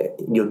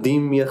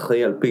 יודעים מי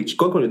אחראי על פיץ',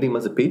 קודם כל יודעים מה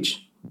זה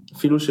פיץ',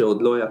 אפילו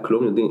שעוד לא היה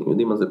כלום,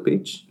 יודעים מה זה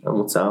פיץ',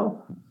 המוצר,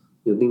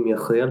 יודעים מי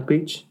אחראי על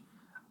פיץ',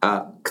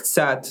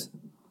 הקצת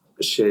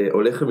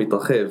שהולך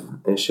ומתרחב,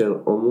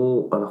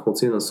 שאומרו, אנחנו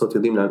רוצים לנסות,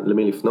 יודעים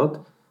למי לפנות,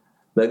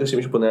 ברגע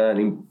שמישהו פונה,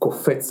 אני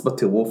קופץ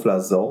בטירוף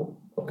לעזור,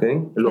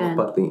 אוקיי? לא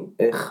אכפת לי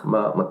איך,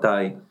 מה,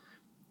 מתי,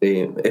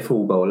 איפה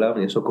הוא בעולם,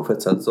 אני יש לו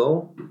קופץ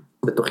לעזור,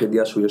 בתוך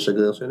ידיעה שהוא יהיה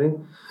שגריר שלי,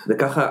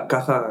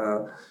 וככה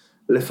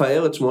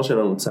לפאר את שמו של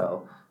המוצר.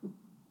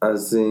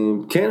 אז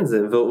כן,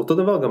 זה, ואותו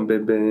דבר גם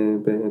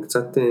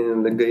קצת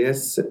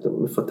לגייס את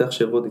המפתח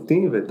שיעבוד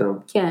איתי, ואת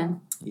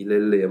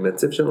הלל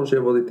המעצב שלנו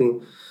שיעבוד איתי,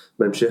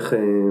 בהמשך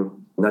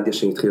נדיה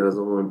שהתחילה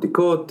לעזור עם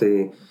בדיקות,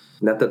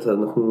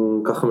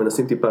 אנחנו ככה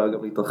מנסים טיפה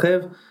גם להתרחב,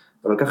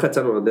 אבל ככה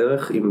יצאנו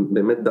לדרך עם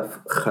באמת דף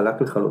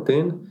חלק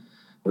לחלוטין,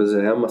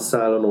 וזה היה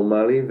מסע לא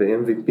נורמלי,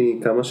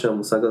 ו-MVP, כמה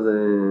שהמושג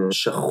הזה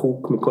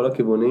שחוק מכל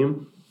הכיוונים,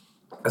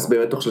 אז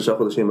באמת תוך 3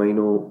 חודשים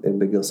היינו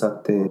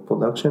בגרסת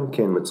פרודקשן,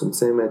 כן,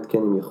 מצומצמת, כן,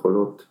 עם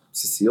יכולות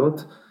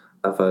בסיסיות,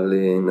 אבל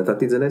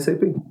נתתי את זה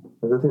ל-SAP,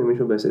 נתתי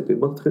למישהו ב-SAP,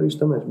 בוא תתחיל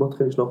להשתמש, בוא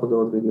תתחיל לשלוח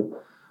הודעות וידאו,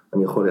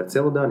 אני יכול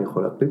לייצר אותה, אני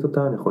יכול להקליט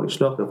אותה, אני יכול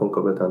לשלוח, אני יכול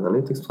לקבל את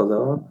האנליטיקס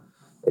בחזרה,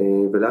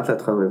 ולאט לאט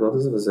התחלנו לבנות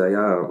את זה, וזה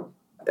היה,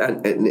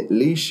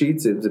 לי אישית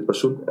זה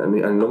פשוט,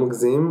 אני לא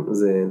מגזים,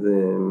 זה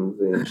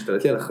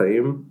השתלט לי על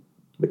החיים,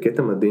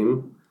 בקטע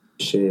מדהים,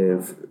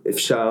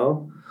 שאפשר,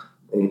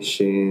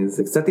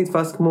 שזה קצת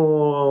נתפס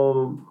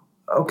כמו,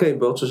 אוקיי,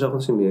 בעוד 3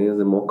 חודשים יהיה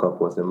איזה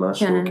מוקאפ או איזה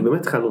משהו, כי באמת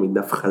התחלנו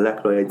מדף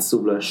חלק, לא היה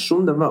עיצוב, לא היה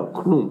שום דבר,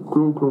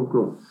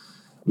 כלום.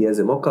 יהיה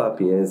איזה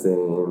מוקאפ, יהיה איזה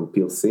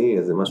POC,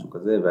 איזה משהו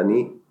כזה,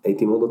 ואני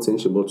הייתי מאוד רציני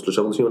שבעוד 3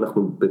 חודשים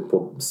אנחנו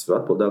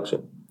בסביבת פרודקשן,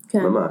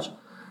 ממש.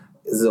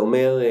 זה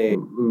אומר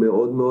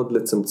מאוד מאוד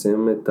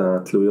לצמצם את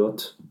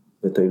התלויות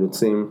ואת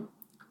האילוצים,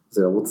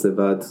 זה לרוץ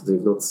לבד, זה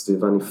לבנות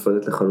סביבה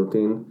נפרדת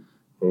לחלוטין,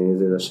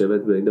 זה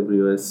לשבת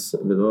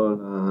ב-AWS ולא על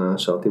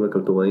השרתים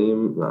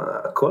הקלטוריים,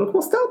 הכל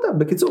כמו סטארטאפ,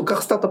 בקיצור,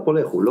 כך סטארטאפ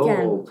הולך, הוא לא,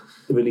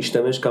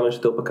 ולהשתמש כמה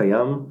שיותר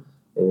בקיים,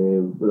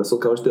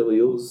 לעשות כמה שיותר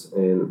reuse,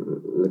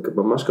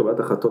 ממש קבלת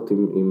החלטות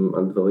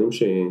על דברים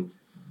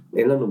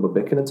שאין לנו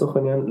בבקאנד לצורך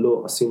העניין,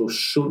 לא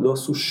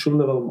עשו שום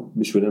דבר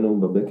בשבילנו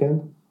בבקאנד,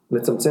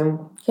 לצמצם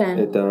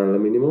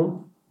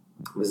למינימום,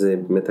 וזה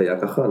באמת היה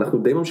ככה, אנחנו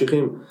די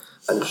ממשיכים,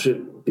 אני חושב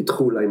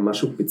שפיתחו אולי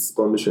משהו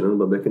פצפון בשבילנו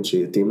בבקאנד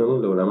שיתאים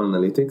לנו לעולם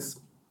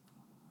האנליטיקס,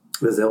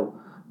 וזהו,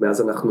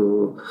 מאז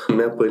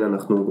מאפריל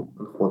אנחנו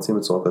רוצים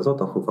בצורה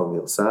כזאת, אנחנו כבר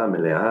גרסה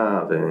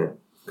מלאה,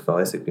 וכבר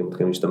SAP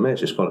מתחילים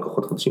להשתמש, יש כבר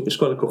לקוחות חודשים, יש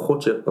כבר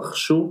לקוחות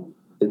שרכשו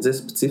את זה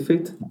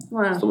ספציפית,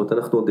 זאת אומרת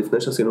אנחנו עוד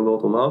לפני שעשינו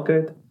באוטו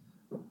מרקט,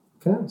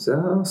 כן, זה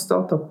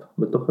הסטארטאפ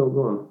בתוך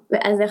ארגון.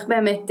 ואז איך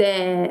באמת,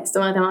 זאת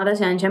אומרת, אמרת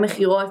שאנשי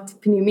מחירות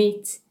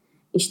פנימית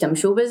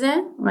השתמשו בזה,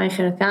 אולי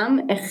חלקם,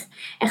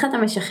 איך אתה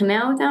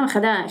משכנע אותם?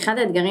 אחד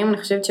האתגרים, אני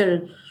חושבת, של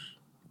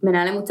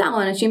מנהלי מוצר,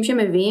 או אנשים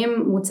שמביאים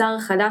מוצר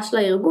חדש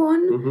לארגון,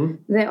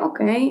 זה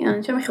אוקיי,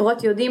 אנשי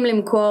מחירות יודעים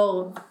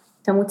למכור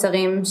את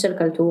המוצרים של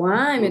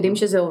קלטורה, הם יודעים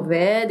שזה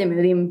עובד, הם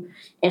יודעים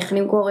איך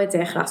למכור את זה,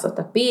 איך לעשות את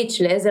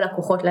הפיץ', לאיזה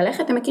לקוחות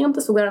ללכת, הם מכירים את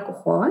הסוגי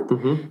לקוחות,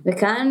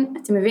 וכאן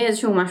אתה מביא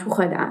איזשהו משהו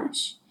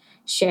חדש,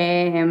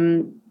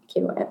 שהם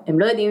כאילו, הם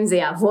לא יודעים אם זה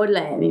יעבוד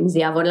להם, אם זה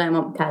יעבוד להם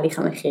תהליך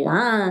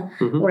המחירה,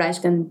 אולי יש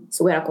כאן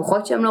סוגי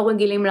לקוחות שהם לא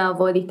רגילים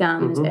לעבוד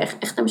איתם, אז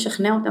איך אתה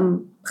משכנע אותם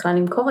בכלל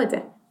למכור את זה?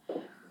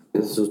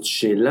 זאת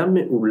שאלה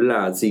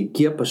מעולה, זה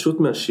הגיע פשוט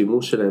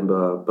מהשימוש שלהם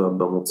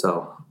במוצר.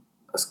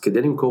 אז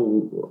כדי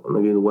למכור,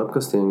 נגיד,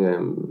 וובקאסטינג,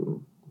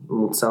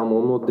 מוצר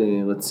מאוד מאוד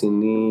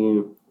רציני,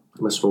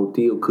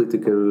 משמעותי או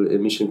קריטיקל,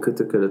 מישן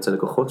קריטיקל אצל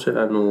לקוחות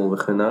שלנו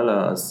וכן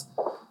הלאה, אז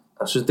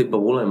אני חושב שזה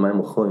ברור להם מה הם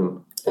מוכרים.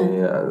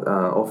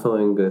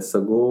 האופרינג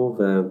סגור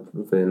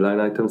וליין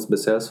אייטמס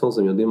בסיילספורס,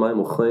 הם יודעים מה הם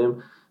מוכרים,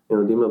 הם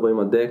יודעים לבוא עם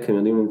הדק, הם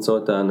יודעים למצוא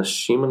את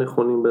האנשים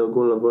הנכונים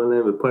בארגון לבוא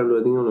אליהם, ופה הם לא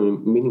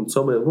יודעים מי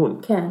למצוא בארגון.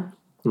 כן.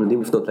 הם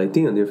יודעים לפנות ל-IT,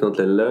 הם יודעים לפנות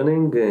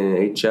ל-learning,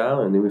 HR,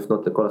 הם יודעים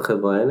לפנות לכל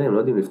החברה האלה, הם לא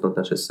יודעים לפנות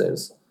לאנשי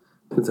סיילס.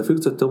 זה אפילו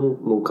קצת יותר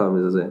מורכב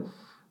מזה, זה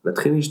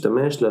להתחיל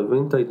להשתמש,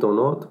 להבין את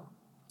היתרונות,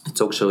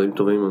 ליצור קשרים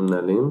טובים עם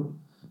המנהלים,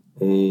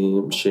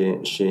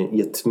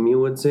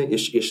 שיטמיעו את זה,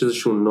 יש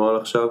איזשהו נוהל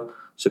עכשיו,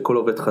 שכל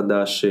עובד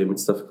חדש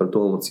מצטרף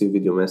לקלטורה מוציא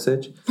וידאו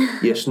מסאג',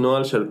 יש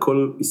נוהל שעל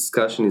כל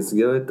עסקה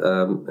שנסגרת,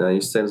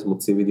 האיש סיילס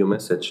מוציא וידאו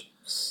מסאג',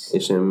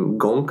 יש להם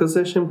גונג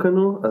כזה שהם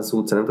קנו, אז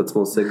הוא מצלם את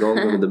עצמו, עושה גונג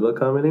ומדבר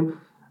כמה מילים,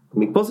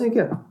 מפה זה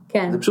הגיע,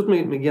 זה פשוט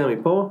מגיע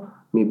מפה,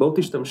 מבואו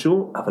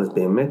תשתמשו, אבל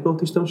באמת בואו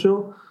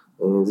תשתמשו,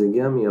 זה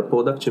הגיע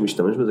מהפרודקט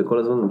שמשתמש בזה כל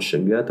הזמן,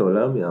 משגע את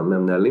העולם,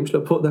 מהמנהלים של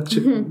הפרודקט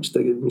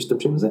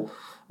שמשתמשים בזה,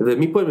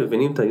 ומפה הם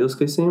מבינים את ה-use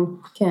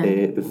cases,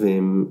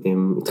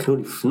 והם התחילו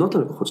לפנות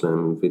ללקוחות שלהם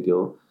עם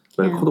וידאו,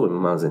 והלקוחות אומרים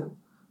מה זה,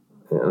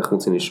 אנחנו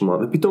רוצים לשמוע,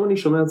 ופתאום אני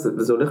שומע את זה,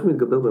 וזה הולך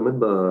ומתגבר באמת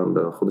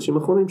בחודשים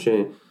האחרונים,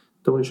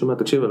 שפתאום אני שומע,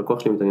 תקשיב, הלקוח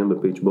שלי מתעניין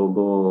בפיץ',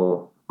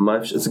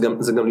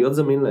 זה גם להיות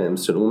זמין להם,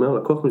 הוא אומר,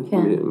 לקוח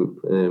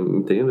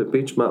מתעניין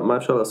בפיץ', מה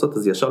אפשר לעשות,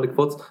 אז ישר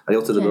לקפוץ, אני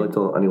רוצה לדבר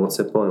איתו, אני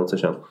רוצה פה, אני רוצה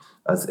שם,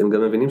 אז הם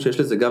גם מבינים שיש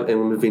לזה גם,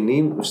 הם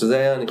מבינים, שזה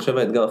היה, אני חושב,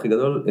 האתגר הכי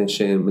גדול,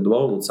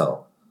 שמדובר במוצר,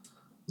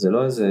 זה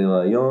לא איזה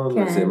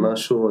רעיון, זה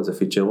משהו, איזה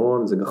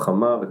פיצ'רון, זה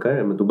גחמה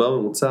וכאלה, מדובר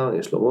במוצר,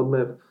 יש לו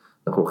רודמפ,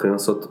 אנחנו הולכים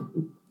לעשות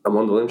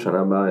המון דברים, שנה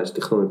הבאה יש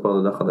תכנון מפה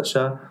עבודה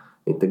חדשה,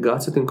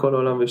 אינטגרציות עם כל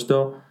העולם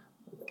ואשתו,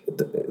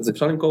 זה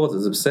אפשר למכור את זה,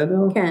 זה בסדר,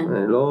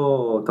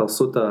 לא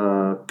תרסו את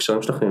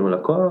הקשרים שלכם עם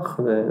הלקוח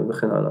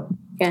וכן הלאה.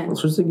 אני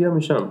חושב שזה הגיע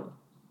משם.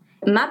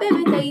 מה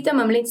באמת היית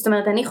ממליץ? זאת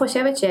אומרת, אני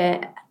חושבת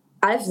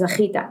שא'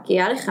 זכית, כי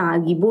היה לך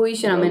הגיבוי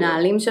של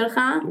המנהלים שלך,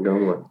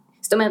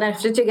 זאת אומרת, אני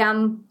חושבת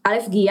שגם א'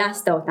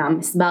 גייסת אותם,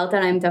 הסברת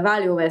להם את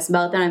ה-value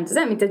והסברת להם את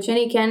זה, מצד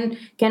שני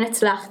כן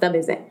הצלחת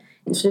בזה.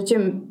 אני חושבת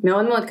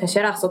שמאוד מאוד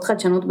קשה לעשות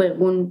חדשנות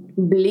בארגון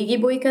בלי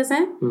גיבוי כזה.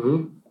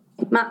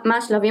 מה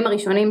השלבים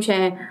הראשונים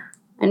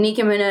אני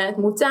כמנהלת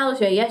מוצר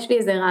שיש לי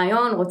איזה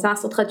רעיון, רוצה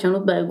לעשות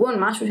חדשנות בארגון,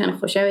 משהו שאני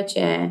חושבת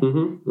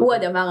שהוא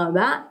הדבר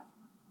הבא,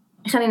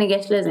 איך אני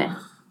ניגש לזה?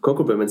 קודם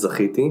כל באמת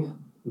זכיתי,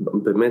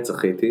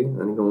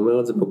 אני גם אומר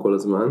את זה פה כל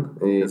הזמן,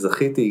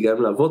 זכיתי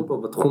גם לעבוד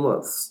פה בתחום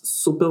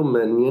הסופר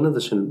מעניין הזה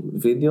של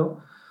וידאו,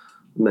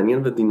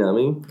 מעניין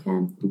ודינמי,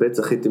 בית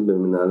זכיתי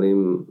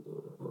במנהלים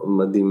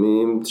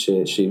מדהימים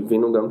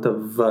שהבינו גם את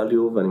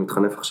ה-value, ואני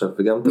מתחנף עכשיו,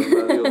 וגם את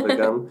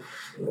ה-value,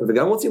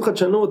 וגם רוצים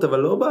חדשנות, אבל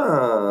לא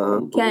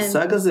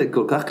במושג הזה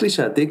כל כך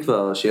קלישאתי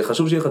כבר,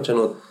 שחשוב שיהיה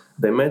חדשנות,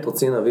 באמת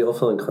רוצים להביא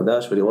אופרינג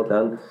חדש ולראות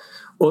לאן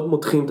עוד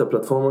מותחים את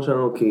הפלטפורמה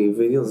שלנו, כי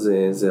וידאו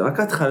זה רק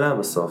התחלה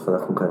בסוף,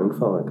 אנחנו קיימים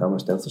כבר כמה 12-13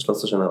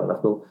 שנה,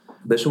 ואנחנו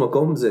באיזשהו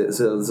מקום זה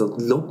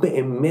לא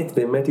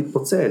באמת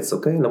התפוצץ,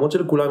 אוקיי? למרות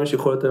שלכולם יש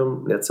יכולת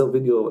היום לייצר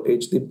וידאו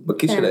HD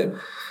בכיס שלהם,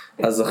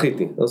 אז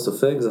זכיתי, לא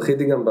ספק,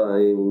 זכיתי גם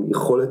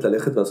ביכולת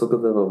ללכת ולעשות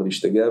כזה דבר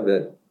ולהשתגע,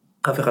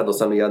 ואף אחד לא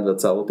שם לי יד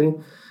ועצר אותי,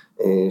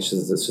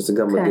 שזה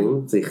גם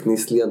מדהים, זה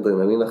הכניס לי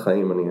אדרנלין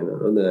לחיים, אני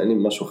לא יודע, אין לי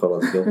משהו אחר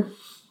להזכיר.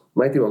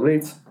 מה הייתי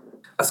ממליץ?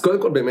 אז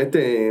קודם כל באמת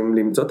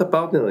למצוא את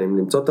הפרטנרים,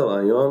 למצוא את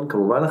הרעיון,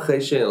 כמובן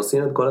אחרי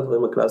שעושים את כל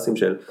הדברים הקלאסיים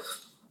של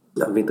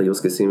להבין את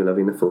היוסקסים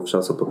ולהבין איפה אפשר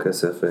לעשות פה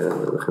כסף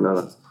וכן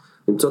הלאה.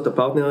 למצוא את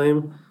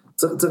הפרטנרים,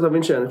 צריך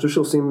להבין שאני חושב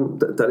שעושים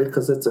תהליך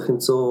כזה, צריך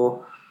למצוא,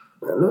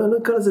 לא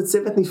אקרא לזה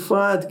צוות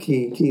נפרד,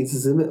 כי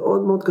זה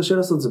מאוד מאוד קשה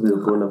לעשות את זה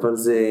בארגון, אבל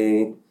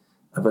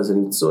זה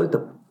למצוא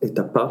את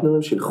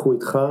הפרטנרים שילכו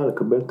איתך,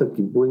 לקבל את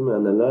הגיבוי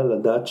מהנהלה,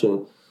 לדעת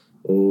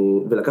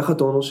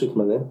ולקחת אונרשיפ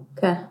מלא,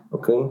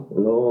 אוקיי?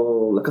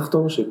 לא, לקחת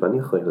אונרשיפ, אני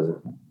אחראי לזה,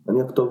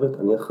 אני הכתובת,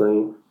 אני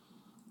אחראי,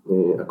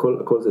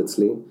 הכל זה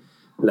אצלי,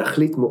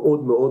 להחליט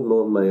מאוד מאוד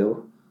מאוד מהר,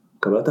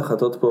 קבלת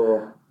ההחלטות פה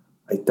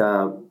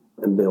הייתה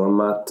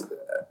ברמת,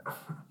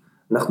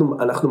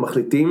 אנחנו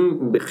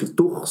מחליטים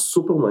בחיתוך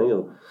סופר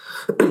מהיר,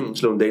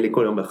 יש לנו דיילי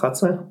כל יום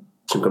ב-11,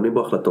 שמקבלים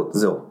בו החלטות,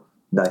 זהו,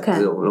 די,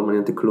 זהו, לא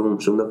מעניין אותי כלום,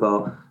 שום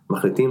דבר,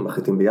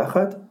 מחליטים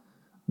ביחד,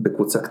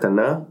 בקבוצה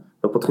קטנה,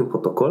 לא פותחים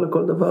פרוטוקול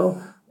לכל דבר,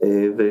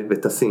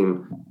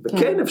 וטסים.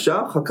 וכן,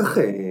 אפשר אחר כך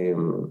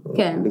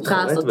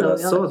להתחרט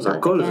ולעשות,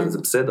 והכל, זה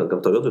בסדר, גם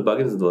טעויות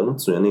ובאגים זה דברים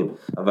מצוינים,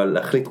 אבל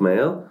להחליט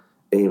מהר,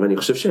 ואני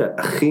חושב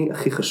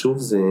שהכי חשוב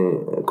זה,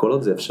 כל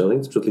עוד זה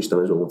אפשרי, זה פשוט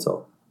להשתמש במוצר.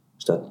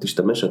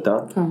 תשתמש אתה,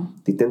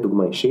 תיתן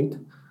דוגמה אישית,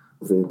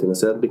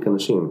 ותנסה להדביק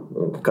אנשים,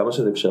 כמה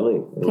שזה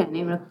אפשרי. כן,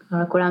 אם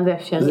לכולם זה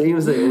אפשרי.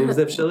 אם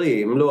זה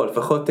אפשרי, אם לא,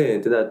 לפחות,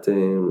 את יודעת,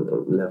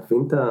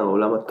 להבין את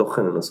עולם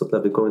התוכן, לנסות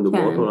להביא כל מיני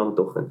דוגמאות מעולם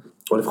התוכן,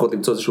 או לפחות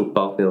למצוא איזשהו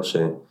פרטנר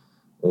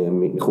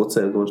שמחוץ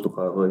לארגון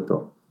שתוכל לעבור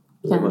איתו.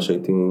 זה מה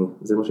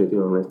שהייתי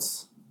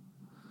ממליץ.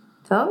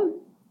 טוב,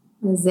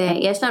 אז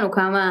יש לנו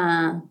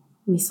כמה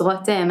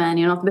משרות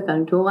מעניינות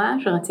בקלטורה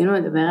שרצינו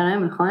לדבר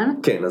עליהן, נכון?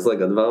 כן, אז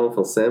רגע, דבר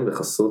מפרסם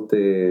בחסות...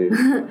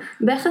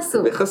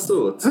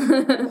 בחסות.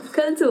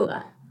 קלטורה.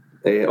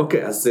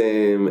 אוקיי, אז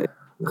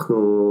אנחנו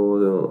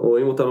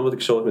רואים אותנו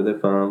בתקשורת מדי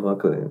פעם,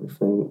 רק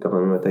לפני כמה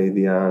באמת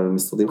הידיעה על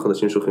משרדים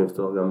חדשים שהולכים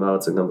לפתוח גם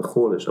בארץ וגם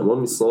בחו"ל, יש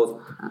המון משרות,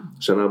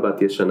 שנה הבאה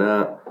תהיה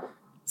שנה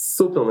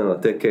סופר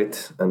מרתקת,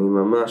 אני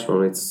ממש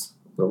ממליץ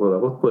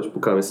לעבוד פה, יש פה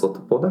כמה משרות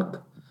הפרודקט,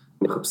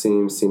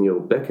 מחפשים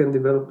senior backend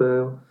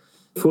developer,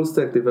 full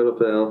stack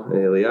developer,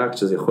 react,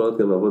 שזה יכול להיות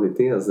גם לעבוד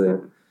איתי, אז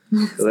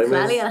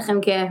בכלל יהיה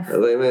לכם כיף.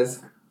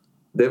 רמז,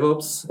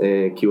 DevOps,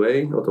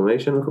 QA,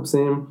 automation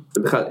מחפשים,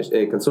 ובכלל,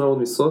 כנסו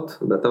לעבוד משרות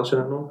באתר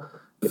שלנו,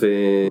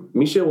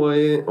 ומי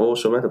שרואה או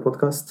שומע את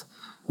הפודקאסט,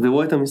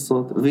 ורואה את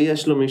המשרות,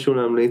 ויש לו מישהו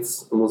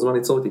להמליץ, הוא מוזמן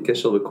ליצור איתי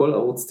קשר בכל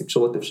ערוץ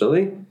תקשורת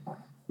אפשרי,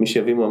 מי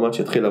שיביא מועמד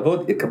שיתחיל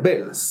לעבוד,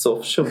 יקבל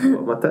סוף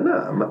שבוע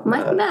מתנה.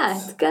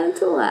 מתנת,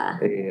 קלטורה.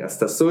 אז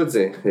תעשו את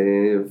זה,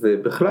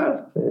 ובכלל,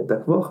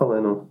 תעקבו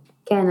אחרינו.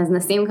 כן, אז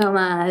נשים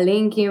כמה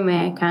לינקים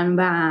כאן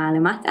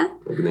למטה.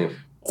 מגניב.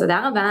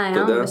 תודה רבה,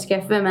 היה ממש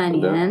כיף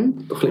ומעניין.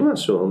 תאכלי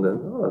משהו.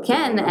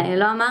 כן,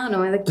 לא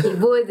אמרנו, איזה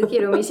כיבוד,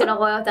 כאילו מי שלא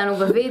רואה אותנו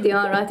בווידאו, לא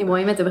יודעת אם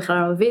רואים את זה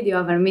בכלל בווידאו,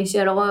 אבל מי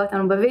שלא רואה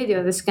אותנו בווידאו,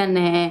 אז יש כאן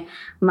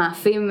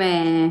מאפים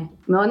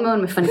מאוד מאוד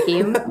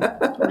מפנקים,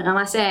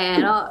 ברמה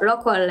שלא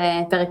כל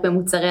פרק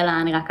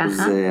במוצרלה נראה ככה.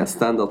 זה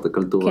הסטנדרט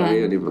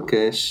הקלטוראי, אני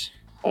מבקש.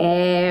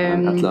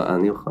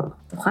 אני אוכל.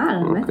 תוכל,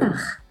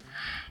 בטח.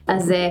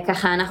 אז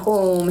ככה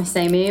אנחנו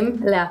מסיימים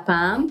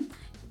להפעם.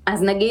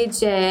 אז נגיד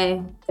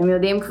שאתם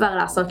יודעים כבר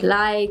לעשות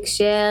לייק,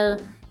 שייר,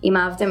 אם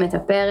אהבתם את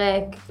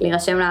הפרק,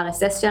 להירשם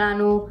ל-RSS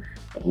שלנו,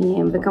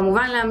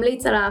 וכמובן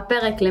להמליץ על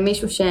הפרק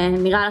למישהו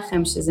שנראה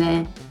לכם שזה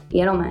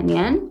יהיה לו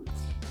מעניין.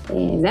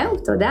 זהו,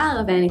 תודה,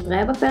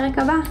 ונתראה בפרק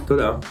הבא.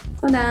 תודה.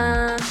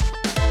 תודה.